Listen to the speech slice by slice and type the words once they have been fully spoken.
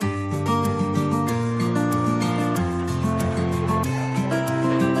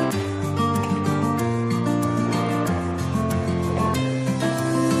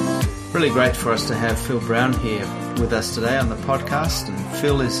Really great for us to have Phil Brown here with us today on the podcast. And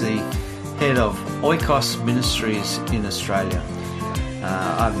Phil is the head of Oikos Ministries in Australia.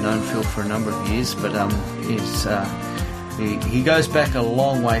 I've known Phil for a number of years, but he goes back a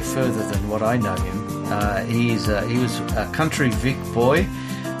long way further than what I know him. He was a country Vic boy,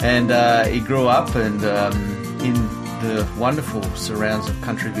 and he grew up and in the wonderful surrounds of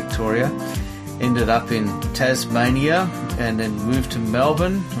country Victoria. Ended up in Tasmania and then moved to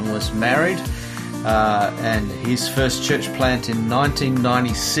Melbourne and was married. And his first church plant in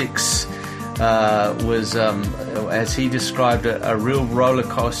 1996 was, as he described it, a real roller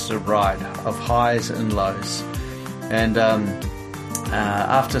coaster ride of highs and lows. And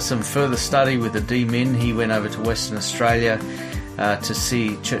after some further study with the DMin, he went over to Western Australia to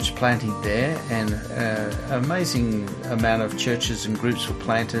see church planting there, and an amazing amount of churches and groups were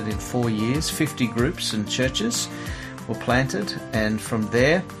planted in 4 years. 50 groups and churches were planted, and from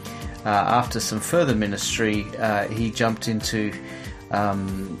there, after some further ministry, he jumped into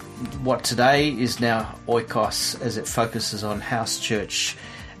what today is now Oikos, as it focuses on house church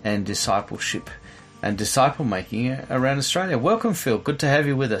and discipleship and disciple making around Australia. Welcome, Phil. Good to have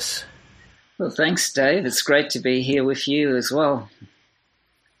you with us. Well, thanks, Dave. It's great to be here with you as well.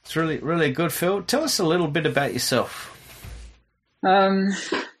 It's really, really good, Phil. Tell us a little bit about yourself. As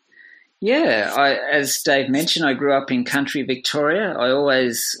Dave mentioned, I grew up in country Victoria. I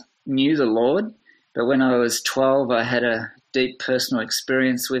always knew the Lord, but when I was 12, I had a deep personal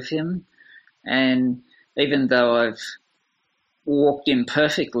experience with him. And even though I've walked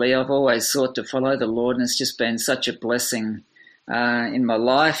imperfectly, I've always sought to follow the Lord, and it's just been such a blessing in my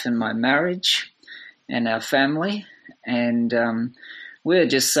life and my marriage and our family. And we're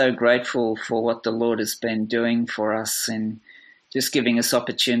just so grateful for what the Lord has been doing for us and just giving us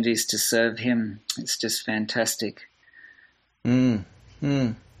opportunities to serve him. It's just fantastic. Phil,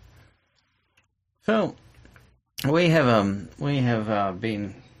 we have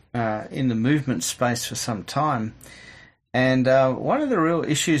been in the movement space for some time, and one of the real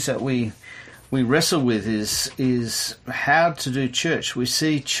issues that we wrestle with is how to do church. We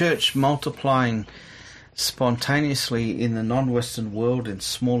see church multiplying spontaneously in the non-Western world in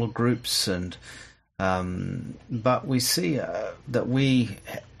smaller groups, and but we see that we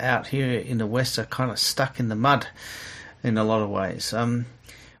out here in the West are kind of stuck in the mud in a lot of ways.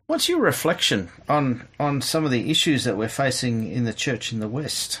 What's your reflection on some of the issues that we're facing in the church in the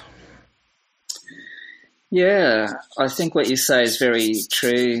West? Yeah, I think what you say is very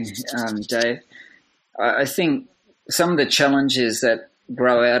true, Dave. I think some of the challenges that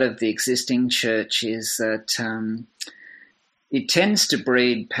grow out of the existing church is that it tends to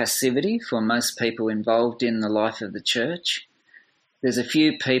breed passivity for most people involved in the life of the church. There's a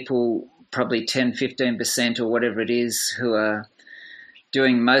few people, probably 10, 15% or whatever it is, who are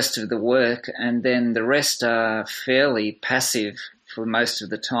doing most of the work, and then the rest are fairly passive for most of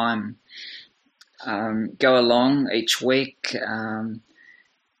the time. Go along each week,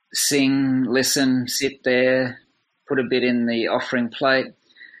 sing, listen, sit there, put a bit in the offering plate,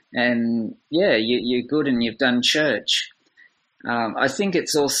 and you're good and you've done church. I think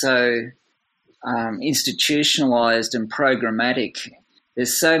it's also institutionalized and programmatic.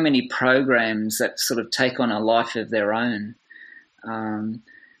 There's so many programs that sort of take on a life of their own.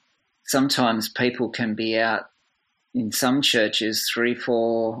 Sometimes people can be out in some churches 3,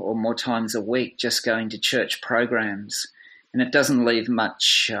 4 or more times a week just going to church programs, and it doesn't leave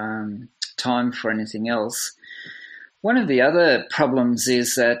much time for anything else. One of the other problems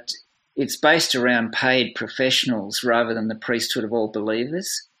is that it's based around paid professionals rather than the priesthood of all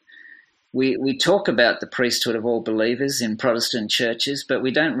believers. We talk about the priesthood of all believers in Protestant churches, but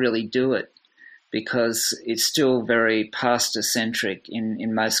we don't really do it because it's still very pastor-centric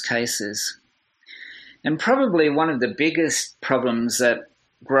in most cases. And probably one of the biggest problems that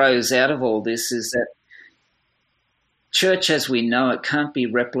grows out of all this is that church as we know it can't be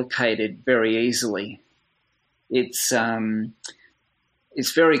replicated very easily. It's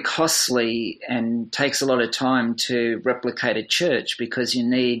very costly and takes a lot of time to replicate a church because you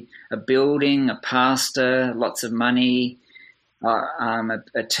need a building, a pastor, lots of money,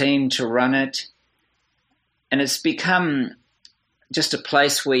 a team to run it. And it's become just a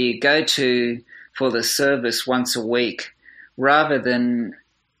place where you go to for the service once a week rather than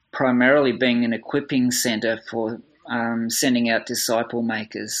primarily being an equipping centre for sending out disciple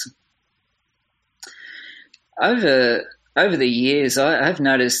makers. Over the years, I've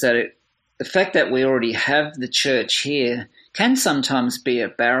noticed that the fact that we already have the church here can sometimes be a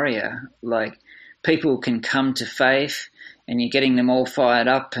barrier. Like people can come to faith and you're getting them all fired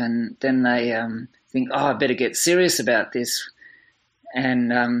up and then they think, I better get serious about this.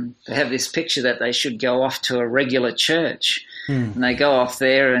 and they have this picture that they should go off to a regular church. And they go off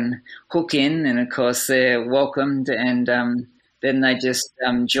there and hook in, and of course they're welcomed, and then they just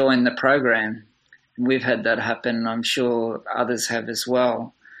join the program. And we've had that happen, and I'm sure others have as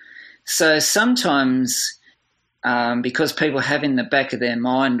well. So sometimes because people have in the back of their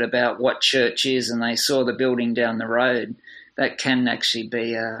mind about what church is and they saw the building down the road, that can actually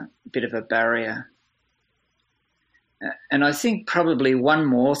be a bit of a barrier. And I think probably one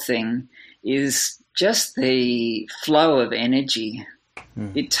more thing is just the flow of energy.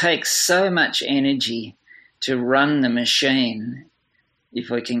 It takes so much energy to run the machine, if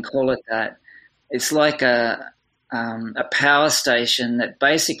we can call it that. It's like a power station that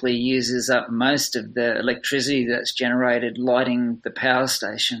basically uses up most of the electricity that's generated lighting the power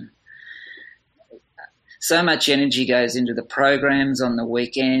station. So much energy goes into the programs on the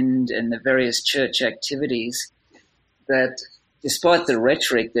weekend and the various church activities that despite the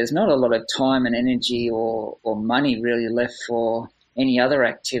rhetoric, there's not a lot of time and energy or money really left for any other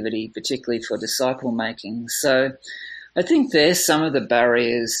activity, particularly for disciple making. So I think there's some of the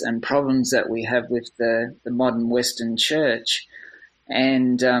barriers and problems that we have with the modern Western church.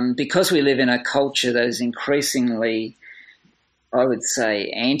 And because we live in a culture that is increasingly, I would say,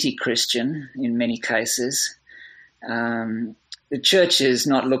 anti-Christian in many cases, the church is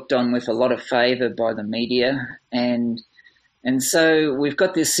not looked on with a lot of favour by the media. And so we've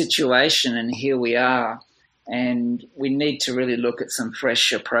got this situation, and here we are, and we need to really look at some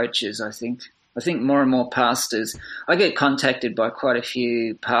fresh approaches, I think. I think more and more pastors, I get contacted by quite a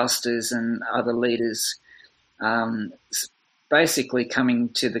few pastors and other leaders basically coming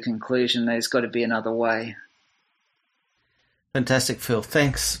to the conclusion there's got to be another way. Fantastic, Phil.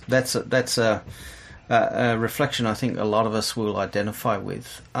 Thanks. That's a reflection I think a lot of us will identify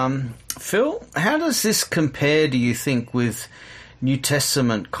with. Phil, how does this compare, do you think, with New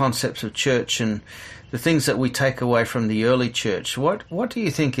Testament concepts of church and the things that we take away from the early church? What do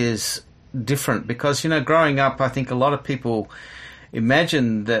you think is different? Because, growing up, I think a lot of people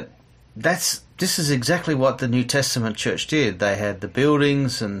imagine that this is exactly what the New Testament church did. They had the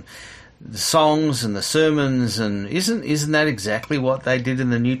buildings and the songs and the sermons, and isn't that exactly what they did in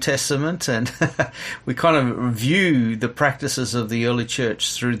the New Testament? And we kind of view the practices of the early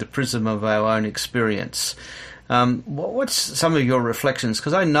church through the prism of our own experience. What's some of your reflections?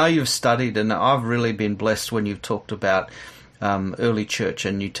 Because I know you've studied, and I've really been blessed when you've talked about early church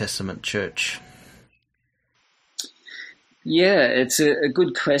and New Testament church. Yeah, it's a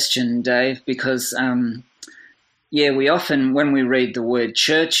good question, Dave, because we often, when we read the word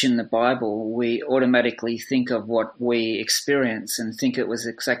church in the Bible, we automatically think of what we experience and think it was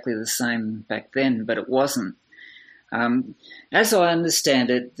exactly the same back then, but it wasn't. As I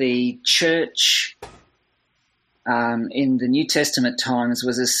understand it, the church in the New Testament times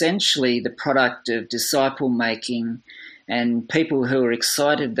was essentially the product of disciple making and people who were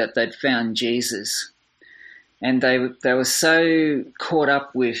excited that they'd found Jesus. And they were so caught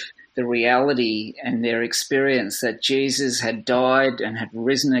up with the reality and their experience that Jesus had died and had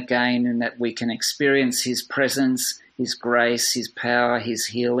risen again, and that we can experience his presence, his grace, his power, his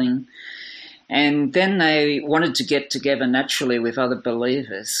healing. And then they wanted to get together naturally with other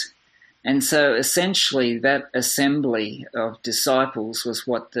believers. And so essentially that assembly of disciples was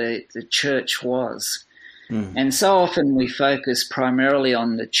what the church was. And so often we focus primarily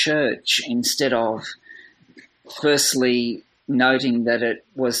on the church instead of firstly noting that it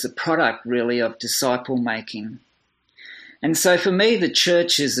was the product really of disciple making. And so for me, the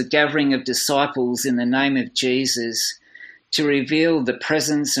church is a gathering of disciples in the name of Jesus to reveal the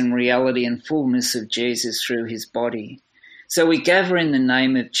presence and reality and fullness of Jesus through his body. So we gather in the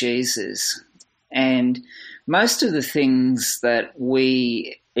name of Jesus, and most of the things that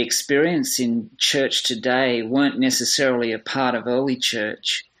we experience in church today weren't necessarily a part of early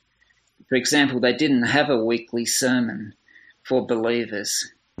church. For example, they didn't have a weekly sermon for believers.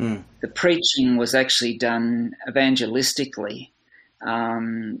 The preaching was actually done evangelistically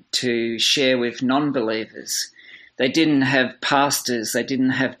to share with non-believers. They didn't have pastors. They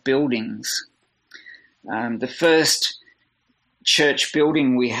didn't have buildings. The first church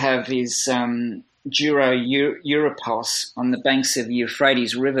building we have is Dura Europos on the banks of the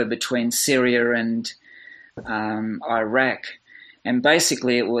Euphrates River between Syria and Iraq. And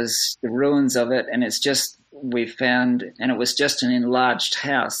basically it was the ruins of it, and it's just, we found, and it was just an enlarged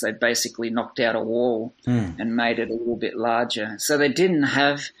house. They basically knocked out a wall and made it a little bit larger. So they didn't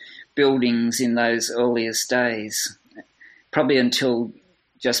have buildings in those earliest days, probably until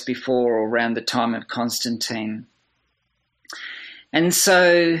just before or around the time of Constantine. And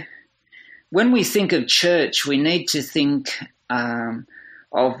so when we think of church, we need to think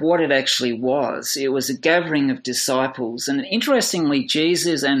of what it actually was. It was a gathering of disciples. And interestingly,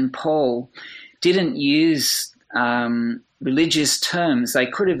 Jesus and Paul didn't use religious terms. They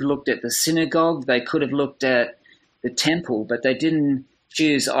could have looked at the synagogue, they could have looked at the temple, but they didn't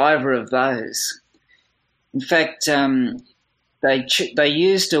choose either of those. In fact, they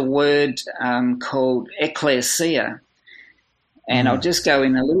used a word called ecclesia. And I'll just go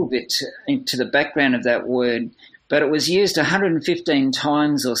in a little bit into the background of that word. But it was used 115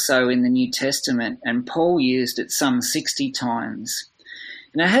 times or so in the New Testament, and Paul used it some 60 times.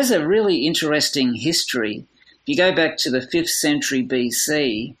 And it has a really interesting history. If you go back to the 5th century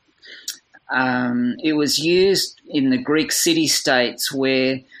BC, it was used in the Greek city-states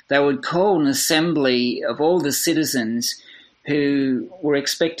where they would call an assembly of all the citizens who were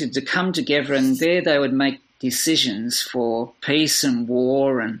expected to come together, and there they would make decisions for peace and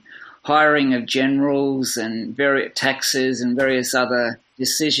war and hiring of generals and various taxes and various other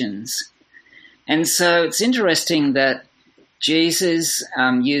decisions. And so it's interesting that Jesus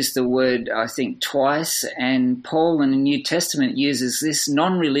used the word, I think, twice, and Paul in the New Testament uses this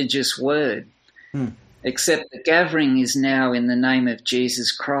non-religious word, except the gathering is now in the name of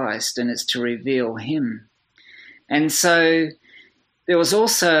Jesus Christ, and it's to reveal him. And so there was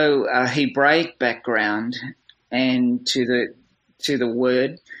also a Hebraic background and to the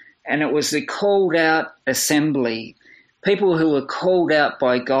word, and it was the called out assembly, people who were called out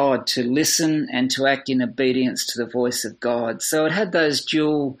by God to listen and to act in obedience to the voice of God. So it had those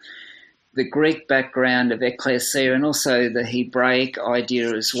the Greek background of ecclesia and also the Hebraic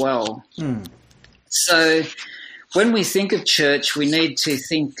idea as well. So when we think of church, we need to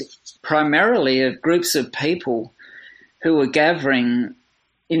think primarily of groups of people who were gathering,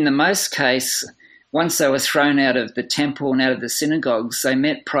 in the most case, once they were thrown out of the temple and out of the synagogues, they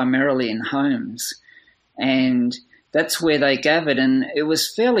met primarily in homes. And that's where they gathered. And it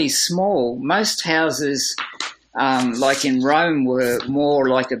was fairly small. Most houses, like in Rome, were more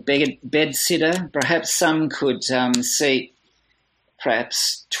like a bed sitter. Perhaps some could seat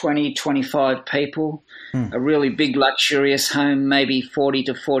perhaps 20, 25 people. A really big luxurious home, maybe 40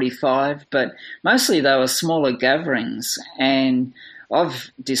 to 45. But mostly they were smaller gatherings and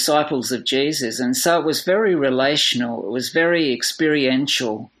of disciples of Jesus. And so it was very relational. It was very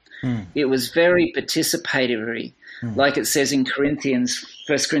experiential. It was very participatory. Like it says in 1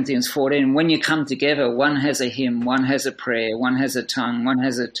 Corinthians 14, when you come together, one has a hymn, one has a prayer, one has a tongue, one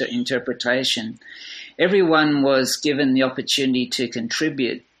has an interpretation. Everyone was given the opportunity to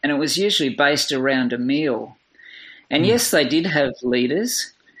contribute, and it was usually based around a meal. And yes, they did have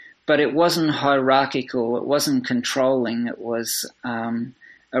leaders, but it wasn't hierarchical, it wasn't controlling, it was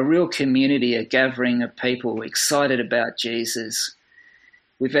a real community, a gathering of people excited about Jesus,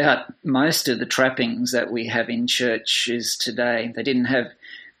 without most of the trappings that we have in churches today. They didn't have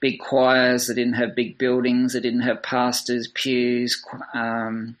big choirs, they didn't have big buildings, they didn't have pastors, pews,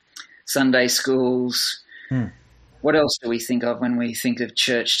 Sunday schools. What else do we think of when we think of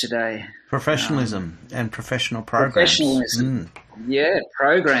church today? Professionalism and professional programs. Professionalism, yeah,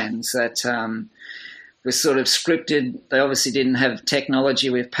 programs that were sort of scripted. They obviously didn't have technology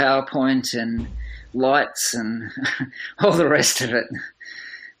with PowerPoint and lights and all the rest of it.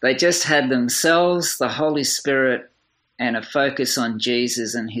 They just had themselves, the Holy Spirit, and a focus on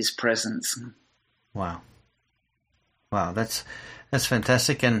Jesus and his presence. Wow, that's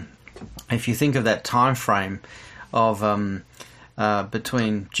fantastic. And if you think of that time frame of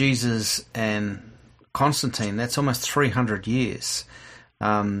between Jesus and Constantine, that's almost 300 years,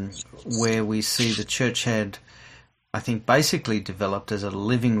 where we see the church had, I think, basically developed as a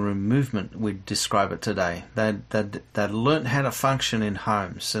living room movement, we'd describe it today. They'd learnt how to function in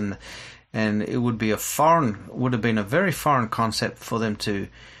homes, and it would have been a very foreign concept for them to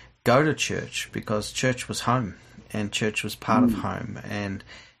go to church, because church was home, and church was part of home, and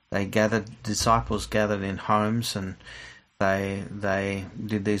disciples gathered in homes, and they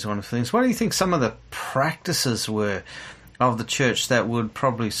did these wonderful things. What do you think some of the practices were of the church that would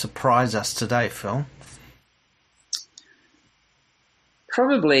probably surprise us today, Phil?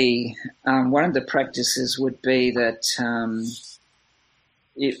 Probably one of the practices would be that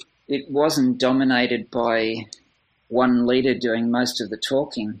it wasn't dominated by one leader doing most of the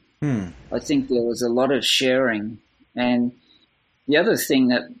talking. I think there was a lot of sharing. And the other thing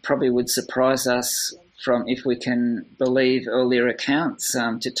that probably would surprise us, from if we can believe earlier accounts,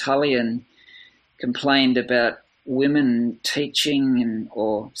 Tertullian complained about women teaching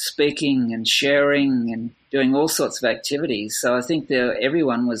or speaking and sharing and doing all sorts of activities. So I think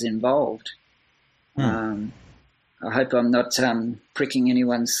everyone was involved. I hope I'm not pricking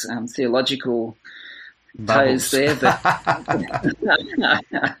anyone's theological toes Bubbles. there, but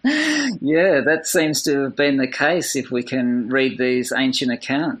yeah, that seems to have been the case if we can read these ancient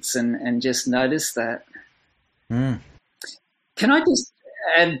accounts and just notice that. Mm. Can I just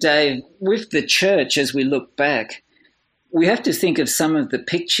add, Dave, with the church as we look back, we have to think of some of the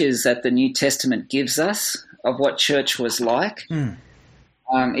pictures that the New Testament gives us of what church was like. Mm.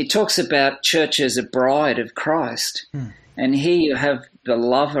 It talks about church as a bride of Christ. And here you have the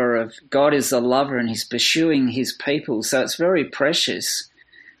lover of God is the lover and he's pursuing his people. So it's very precious.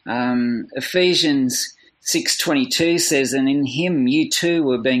 Ephesians 6:22 says, and in him you too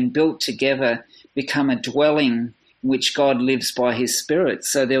were being built together, become a dwelling in which God lives by his Spirit.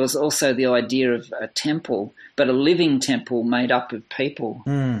 So there was also the idea of a temple, but a living temple made up of people.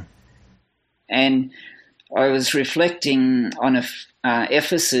 And I was reflecting on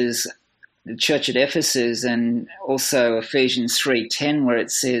Ephesus, the church at Ephesus, and also Ephesians 3:10, where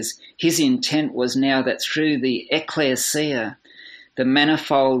it says, his intent was now that through the ecclesia, the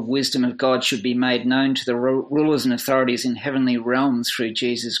manifold wisdom of God should be made known to the rulers and authorities in heavenly realms through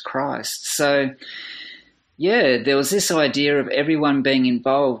Jesus Christ. So, yeah, there was this idea of everyone being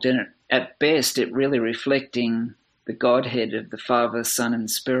involved, and at best it really reflecting the Godhead of the Father, Son,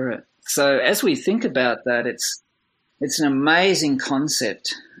 and Spirit. So as we think about that, it's an amazing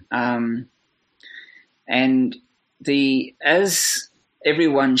concept. And as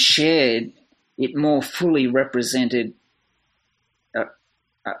everyone shared, it more fully represented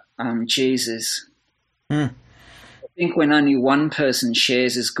Jesus. I think when only one person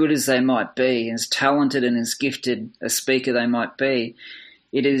shares, as good as they might be, as talented and as gifted a speaker they might be,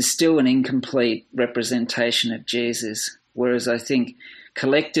 it is still an incomplete representation of Jesus. Whereas I think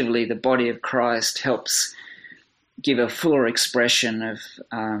collectively the body of Christ helps give a fuller expression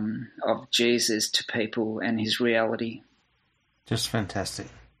of Jesus to people and his reality. Just fantastic.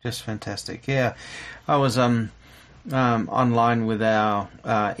 Yeah, I was online with our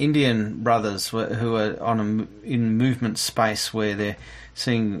Indian brothers who are in movement space where they're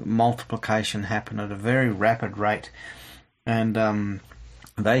seeing multiplication happen at a very rapid rate, and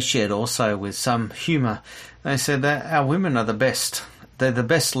they shared also with some humour. They said that our women are the best. They're the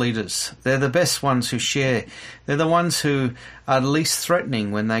best leaders. They're the best ones who share. They're the ones who are least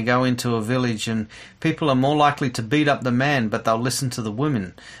threatening when they go into a village, and people are more likely to beat up the man, but they'll listen to the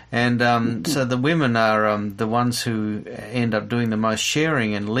women. And so the women are the ones who end up doing the most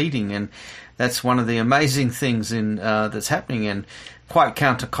sharing and leading, and that's one of the amazing things that's happening, and quite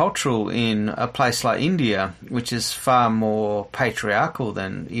countercultural in a place like India, which is far more patriarchal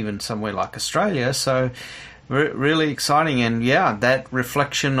than even somewhere like Australia. So really exciting, and yeah, that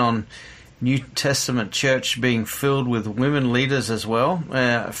reflection on New Testament church being filled with women leaders as well,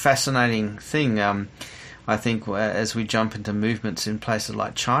 fascinating thing. I think as we jump into movements in places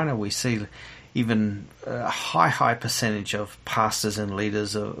like China, we see even a high percentage of pastors and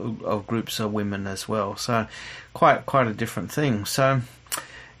leaders of groups are women as well. So quite a different thing. So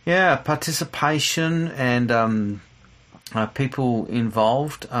yeah, participation and people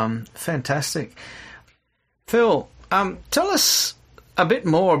involved, fantastic. Phil, tell us a bit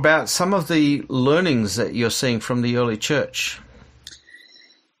more about some of the learnings that you're seeing from the early church.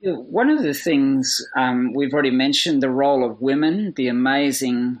 One of the things we've already mentioned, the role of women, the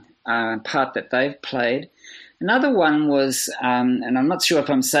amazing part that they've played. Another one was, and I'm not sure if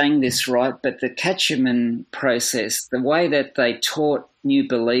I'm saying this right, but the catechumen process, the way that they taught new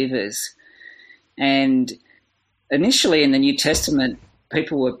believers. And initially in the New Testament,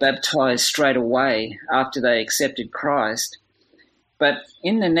 people were baptized straight away after they accepted Christ. But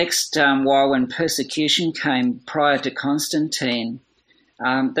in the next while, when persecution came prior to Constantine,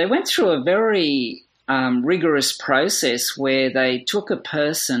 they went through a very rigorous process where they took a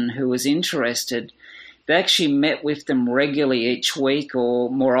person who was interested. They actually met with them regularly each week or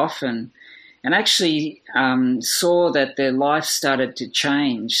more often, and actually saw that their life started to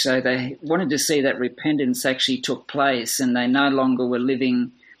change. So they wanted to see that repentance actually took place and they no longer were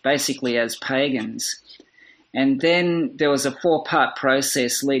living basically as pagans. And then there was a 4-part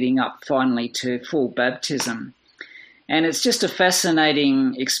process leading up finally to full baptism. And it's just a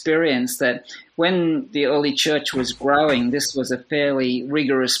fascinating experience that when the early church was growing, this was a fairly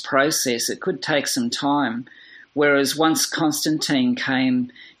rigorous process. It could take some time. Whereas once Constantine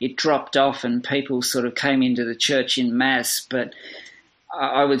came, it dropped off and people sort of came into the church in mass. But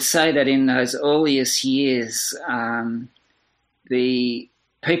I would say that in those earliest years, the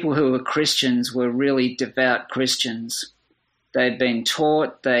people who were Christians were really devout Christians. They'd been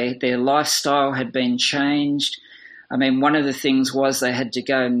taught, their lifestyle had been changed. I mean, one of the things was they had to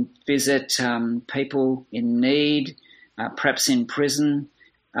go and visit people in need, perhaps in prison.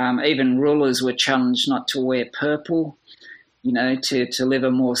 Even rulers were challenged not to wear purple, to live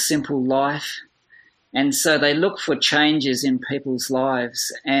a more simple life. And so they look for changes in people's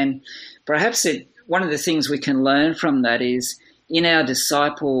lives. And perhaps one of the things we can learn from that is in our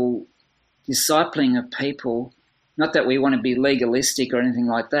discipling of people, not that we want to be legalistic or anything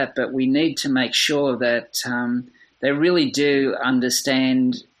like that, but we need to make sure that they really do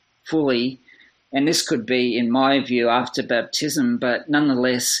understand fully, and this could be, in my view, after baptism, but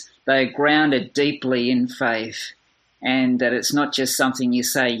nonetheless, they are grounded deeply in faith, and that it's not just something you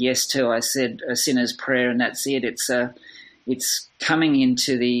say yes to. I said a sinner's prayer and that's it. It's coming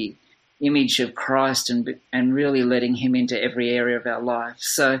into the image of Christ and really letting him into every area of our life.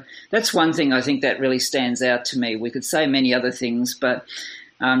 So that's one thing I think that really stands out to me. We could say many other things, but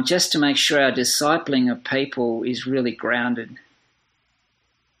just to make sure our discipling of people is really grounded.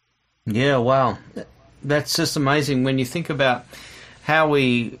 Yeah, wow. That's just amazing when you think about how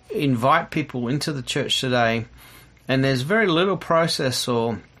we invite people into the church today, and there's very little process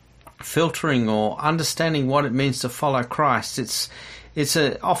or filtering or understanding what it means to follow Christ. It's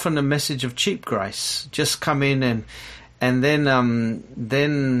often a message of cheap grace. Just come in and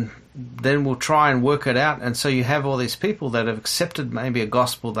then we'll try and work it out. And so you have all these people that have accepted maybe a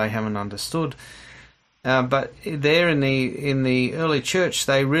gospel they haven't understood. But there in the early church,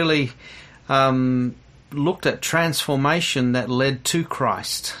 they really looked at transformation that led to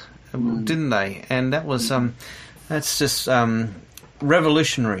Christ, didn't they? And that was that's just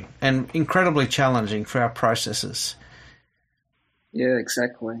revolutionary and incredibly challenging for our processes. Yeah,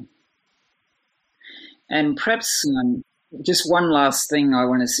 exactly. And perhaps just one last thing I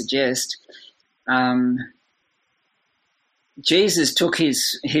want to suggest. Jesus took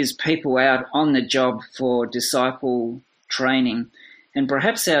his people out on the job for disciple training, and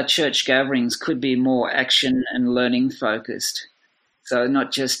perhaps our church gatherings could be more action and learning focused. So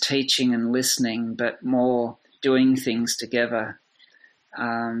not just teaching and listening, but more doing things together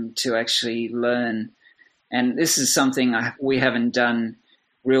to actually learn. And this is something we haven't done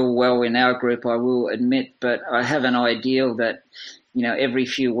real well in our group, I will admit, but I have an ideal that, every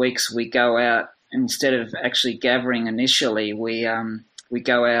few weeks we go out. Instead of actually gathering initially, we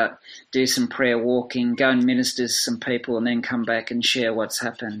go out, do some prayer walking, go and minister to some people, and then come back and share what's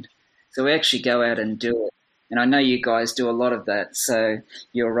happened. So we actually go out and do it. And I know you guys do a lot of that, so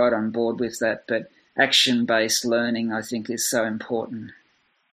you're right on board with that. But action-based learning, I think, is so important.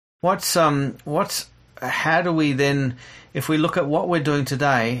 How do we then, if we look at what we're doing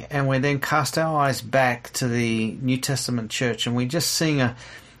today and we then cast our eyes back to the New Testament church and we're just seeing a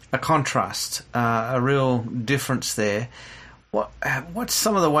contrast, a real difference there, what's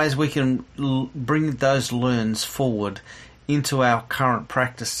some of the ways we can bring those learns forward into our current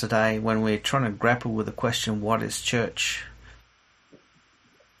practice today when we're trying to grapple with the question, what is church?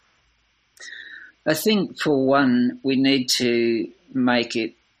 I think, for one, we need to make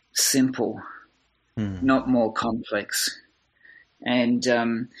it simple, not more complex. And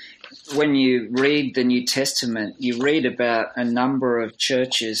when you read the New Testament, you read about a number of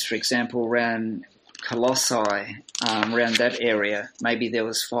churches, for example, around Colossae, around that area. Maybe there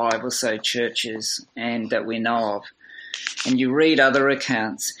was 5 or so churches and that we know of. And you read other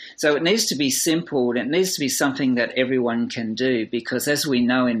accounts. So it needs to be simple, and it needs to be something that everyone can do, because as we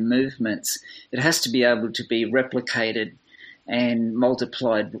know in movements, it has to be able to be replicated and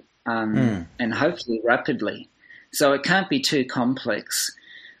multiplied and hopefully rapidly. So it can't be too complex.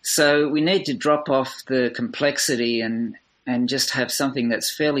 So we need to drop off the complexity and just have something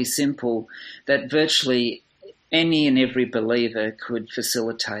that's fairly simple that virtually any and every believer could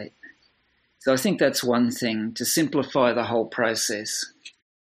facilitate. So I think that's one thing, to simplify the whole process.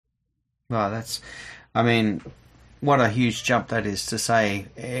 Well, what a huge jump that is, to say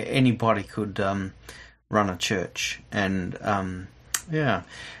anybody could run a church. And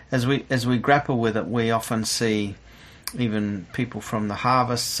as we grapple with it, we often see even people from the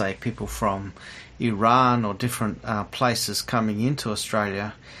Harvest, say people from Iran or different places coming into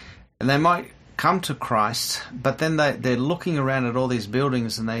Australia, and they might come to Christ, but then they're looking around at all these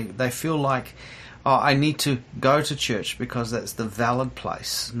buildings and they feel like, I need to go to church because that's the valid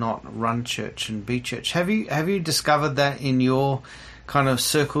place, not run church and be church. Have you discovered that in your kind of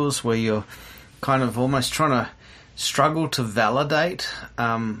circles where you're kind of almost trying to struggle to validate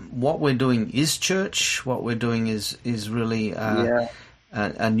what we're doing is church, what we're doing is really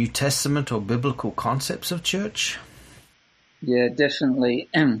a New Testament or biblical concepts of church? Yeah, definitely.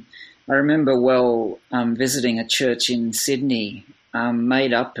 I remember visiting a church in Sydney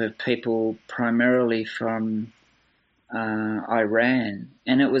made up of people primarily from Iran,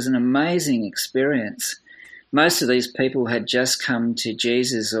 and it was an amazing experience most of these people had just come to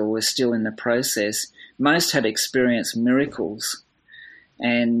Jesus or were still in the process. Most had experienced miracles.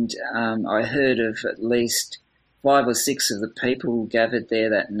 And I heard of at least 5 or 6 of the people gathered there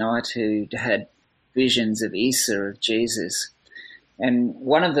that night who had visions of Isa, of Jesus. And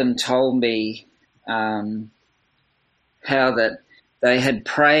one of them told me how that they had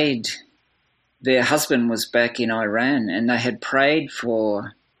prayed. Their husband was back in Iran, and they had prayed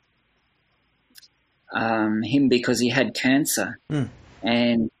for him because he had cancer.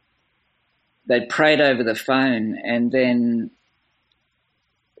 And they prayed over the phone, and then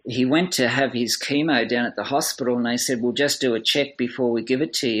he went to have his chemo down at the hospital, and they said, "We'll just do a check before we give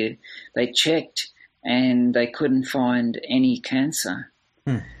it to you." They checked, and they couldn't find any cancer.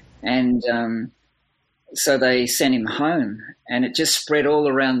 And so they sent him home, and it just spread all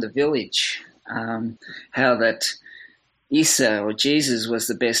around the village how that Isa, or Jesus, was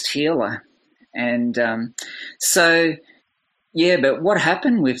the best healer. And but what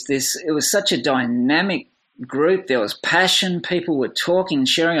happened with this, it was such a dynamic group. There was passion. People were talking,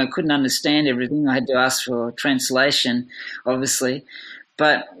 sharing. I couldn't understand everything. I had to ask for translation, obviously.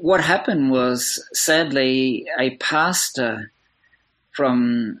 But what happened was, sadly, a pastor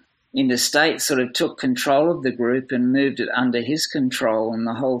from in the States sort of took control of the group and moved it under his control, and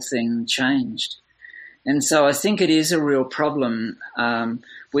the whole thing changed. And so I think it is a real problem.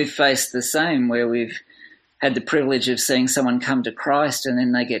 We've faced the same, where we've had the privilege of seeing someone come to Christ and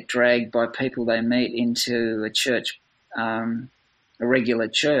then they get dragged by people they meet into a church, a regular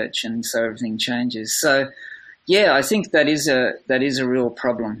church, and so everything changes. So, yeah, I think that is a real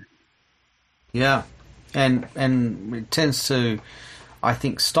problem. Yeah, and it tends to, I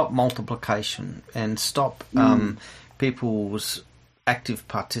think, stop multiplication and stop people's active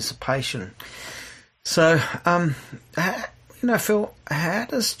participation. So, Phil, how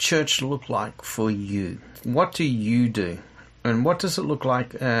does church look like for you? What do you do? And what does it look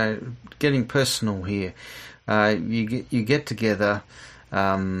like, getting personal here? You get together.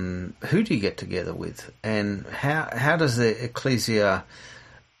 Who do you get together with? And how does the ecclesia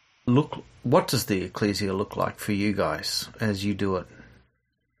look? What does the ecclesia look like for you guys as you do it?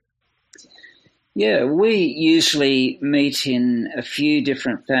 Yeah, we usually meet in a few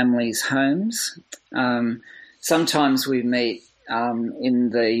different families' homes. Sometimes we meet in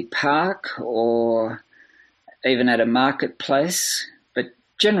the park or even at a marketplace, but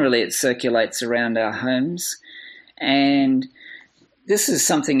generally it circulates around our homes. And this is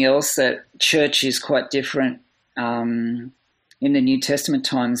something else that church is quite different. In the New Testament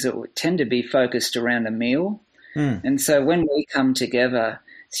times, it would tend to be focused around a meal. And so when we come together,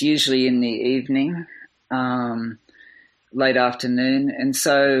 it's usually in the evening, late afternoon. And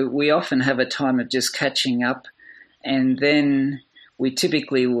so we often have a time of just catching up, and then we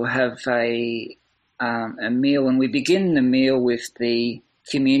typically will have a meal, and we begin the meal with the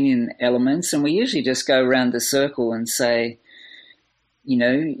communion elements, and we usually just go around the circle and say,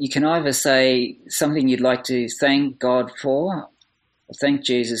 you can either say something you'd like to thank God for, or thank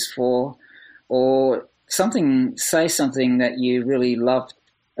Jesus for, or say something that you really loved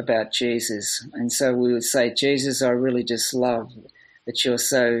about Jesus. And so we would say, Jesus, I really just love that you're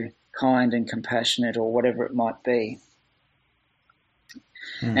so kind and compassionate, or whatever it might be.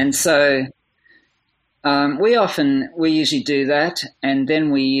 And so we usually do that, and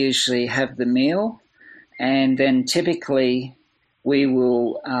then we usually have the meal, and then typically we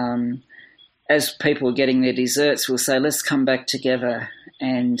will, as people are getting their desserts, we'll say, let's come back together,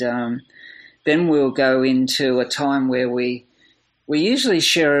 and then we'll go into a time where we usually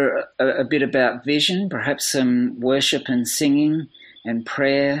share a bit about vision, perhaps some worship and singing and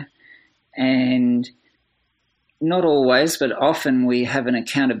prayer, and not always, but often we have an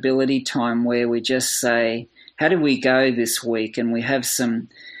accountability time where we just say, how did we go this week? And we have some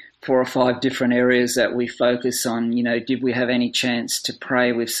 4 or 5 different areas that we focus on. Did we have any chance to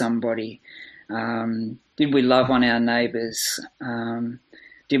pray with somebody? Did we love on our neighbours?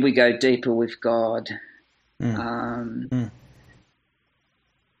 Did we go deeper with God? What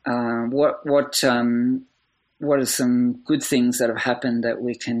are some good things that have happened that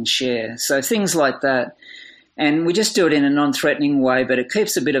we can share? So things like that. And we just do it in a non-threatening way, but it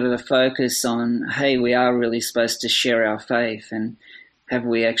keeps a bit of a focus on, hey, we are really supposed to share our faith, and have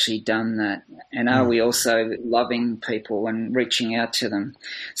we actually done that? And are we also loving people and reaching out to them?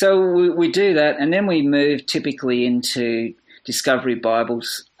 So we do that, and then we move typically into Discovery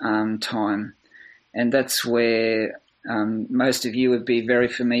Bibles time. And that's where most of you would be very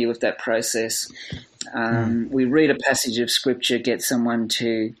familiar with that process. We read a passage of Scripture, get someone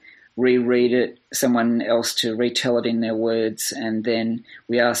to reread it, someone else to retell it in their words, and then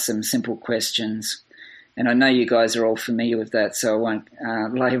we ask some simple questions. And I know you guys are all familiar with that, so I won't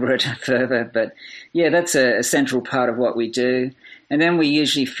labour it further. But yeah, that's a central part of what we do. And then we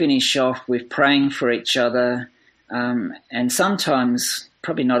usually finish off with praying for each other. And sometimes,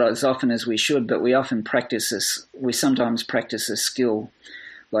 probably not as often as we should, but we sometimes practice a skill,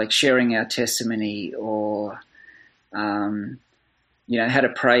 like sharing our testimony or, how to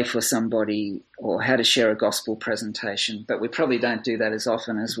pray for somebody or how to share a gospel presentation. But we probably don't do that as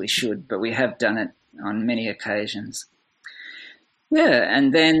often as we should, but we have done it on many occasions. Yeah,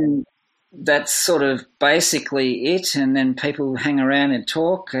 and then that's sort of basically it, and then people hang around and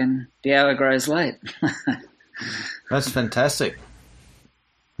talk and the hour grows late. That's fantastic.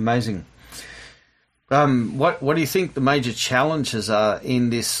 Amazing. What do you think the major challenges are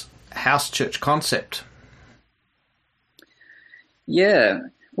in this house church concept? Yeah,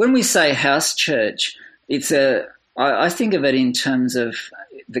 when we say house church, I think of it in terms of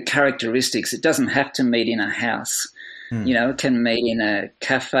the characteristics. It doesn't have to meet in a house. It can meet in a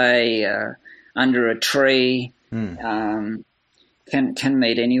cafe, under a tree, can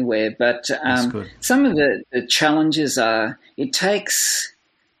meet anywhere. But some of the challenges are a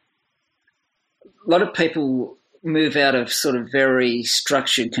lot of people move out of sort of very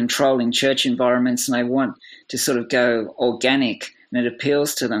structured, controlling church environments, and they want to sort of go organic, and it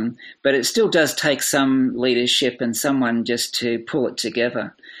appeals to them. But it still does take some leadership and someone just to pull it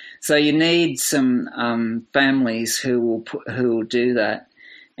together. So you need some families who will do that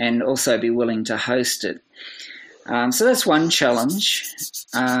and also be willing to host it. So that's one challenge.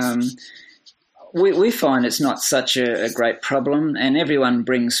 We find it's not such a great problem, and everyone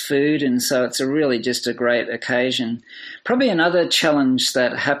brings food, and so it's really just a great occasion. Probably another challenge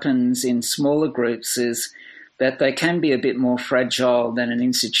that happens in smaller groups is that they can be a bit more fragile than an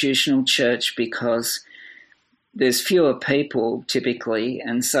institutional church because there's fewer people typically,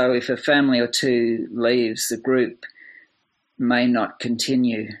 and so if a family or two leaves, the group may not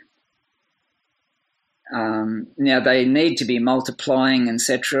continue. Now, they need to be multiplying,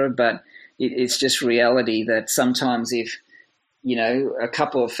 etc., but it's just reality that sometimes if, a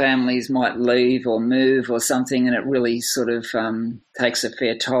couple of families might leave or move or something, and it really sort of takes a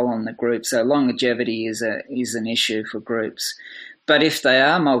fair toll on the group. So longevity is an issue for groups. But if they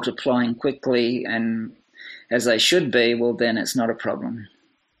are multiplying quickly and as they should be, well, then it's not a problem.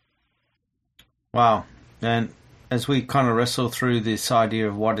 Wow. And as we kind of wrestle through this idea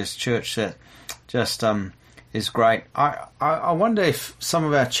of what is church, that just is great. I wonder if some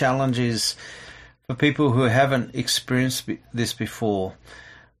of our challenges for people who haven't experienced this before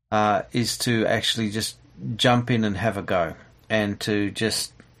is to actually just jump in and have a go, and to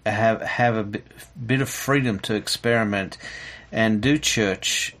just have a bit of freedom to experiment and do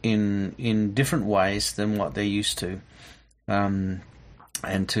church in different ways than what they're used to, and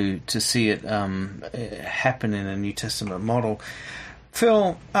to see it happen in a New Testament model.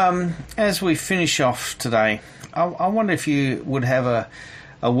 Phil, as we finish off today, I wonder if you would have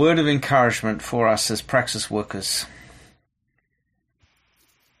a word of encouragement for us as praxis workers.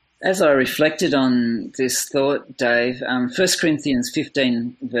 As I reflected on this thought, Dave, 1 Corinthians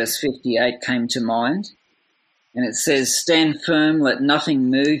 15 verse 58 came to mind, and it says, "Stand firm, let nothing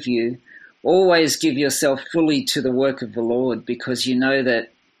move you. Always give yourself fully to the work of the Lord, because you know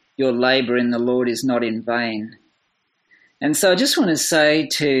that your labour in the Lord is not in vain." And so I just want to say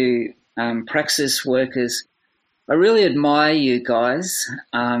to praxis workers, I really admire you guys,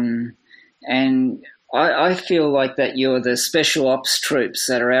 and I feel like that you're the special ops troops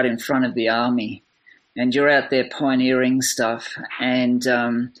that are out in front of the army, and you're out there pioneering stuff, and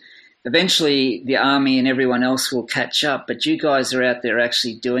eventually the army and everyone else will catch up, but you guys are out there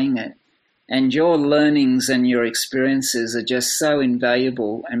actually doing it. And your learnings and your experiences are just so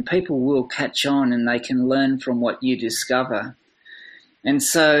invaluable, and people will catch on and they can learn from what you discover. And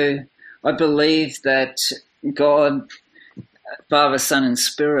so I believe that God, Father, Son and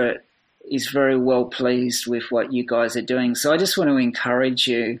Spirit, is very well pleased with what you guys are doing. So I just want to encourage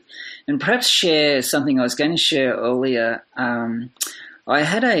you and perhaps share something I was going to share earlier. I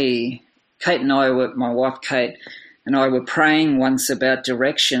had Kate and I were, my wife Kate and I were praying once about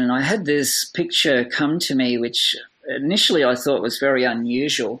direction, and I had this picture come to me, which initially I thought was very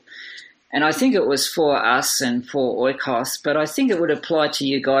unusual. And I think it was for us and for Oikos, but I think it would apply to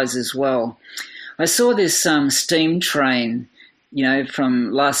you guys as well. I saw this steam train,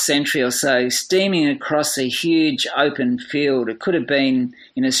 from last century or so, steaming across a huge open field. It could have been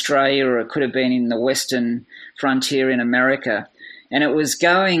in Australia or it could have been in the western frontier in America. And it was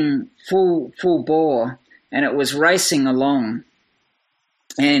going full bore, and it was racing along.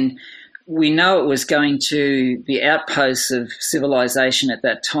 And we know it was going to the outposts of civilization at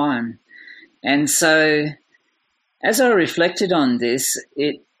that time. And so as I reflected on this,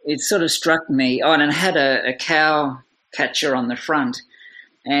 it sort of struck me. Oh, and it had a cow catcher on the front,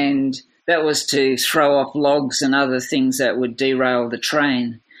 and that was to throw off logs and other things that would derail the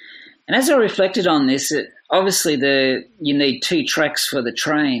train. And as I reflected on this, obviously you need 2 tracks for the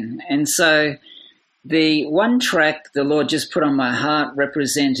train. And so the one track the Lord just put on my heart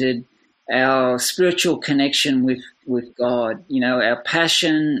represented our spiritual connection with God, our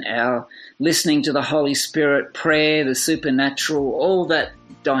passion, our listening to the Holy Spirit, prayer, the supernatural, all that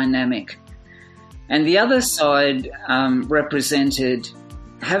dynamic. And the other side represented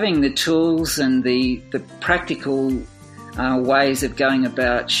having the tools and the practical ways of going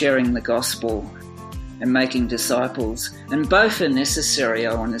about sharing the gospel and making disciples. And both are necessary,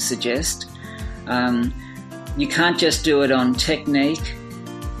 I want to suggest. You can't just do it on technique.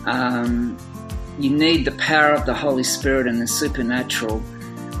 You need the power of the Holy Spirit and the supernatural,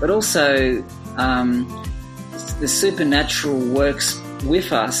 but also the supernatural works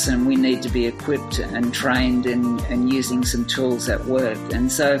with us, and we need to be equipped and trained and using some tools that work.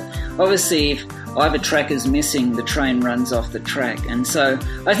 And so obviously if either track is missing, the train runs off the track. And so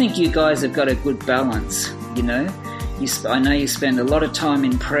I think you guys have got a good balance, I know you spend a lot of time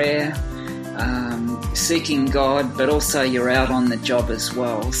in prayer, seeking God, but also you're out on the job as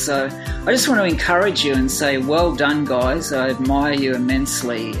well. So I just want to encourage you and say, well done, guys. I admire you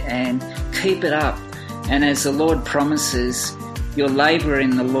immensely, and keep it up. And as the Lord promises, your labour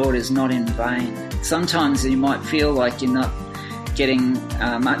in the Lord is not in vain. Sometimes you might feel like you're not getting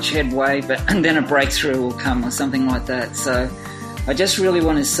much headway, but then a breakthrough will come or something like that. So I just really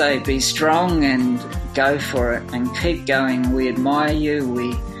want to say, be strong and go for it and keep going. We admire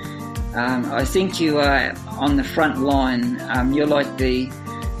you. I think you are on the front line. You're like the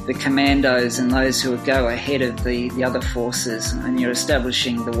commandos and those who go ahead of the other forces, and you're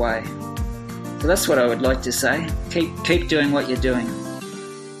establishing the way. So that's what I would like to say. Keep doing what you're doing.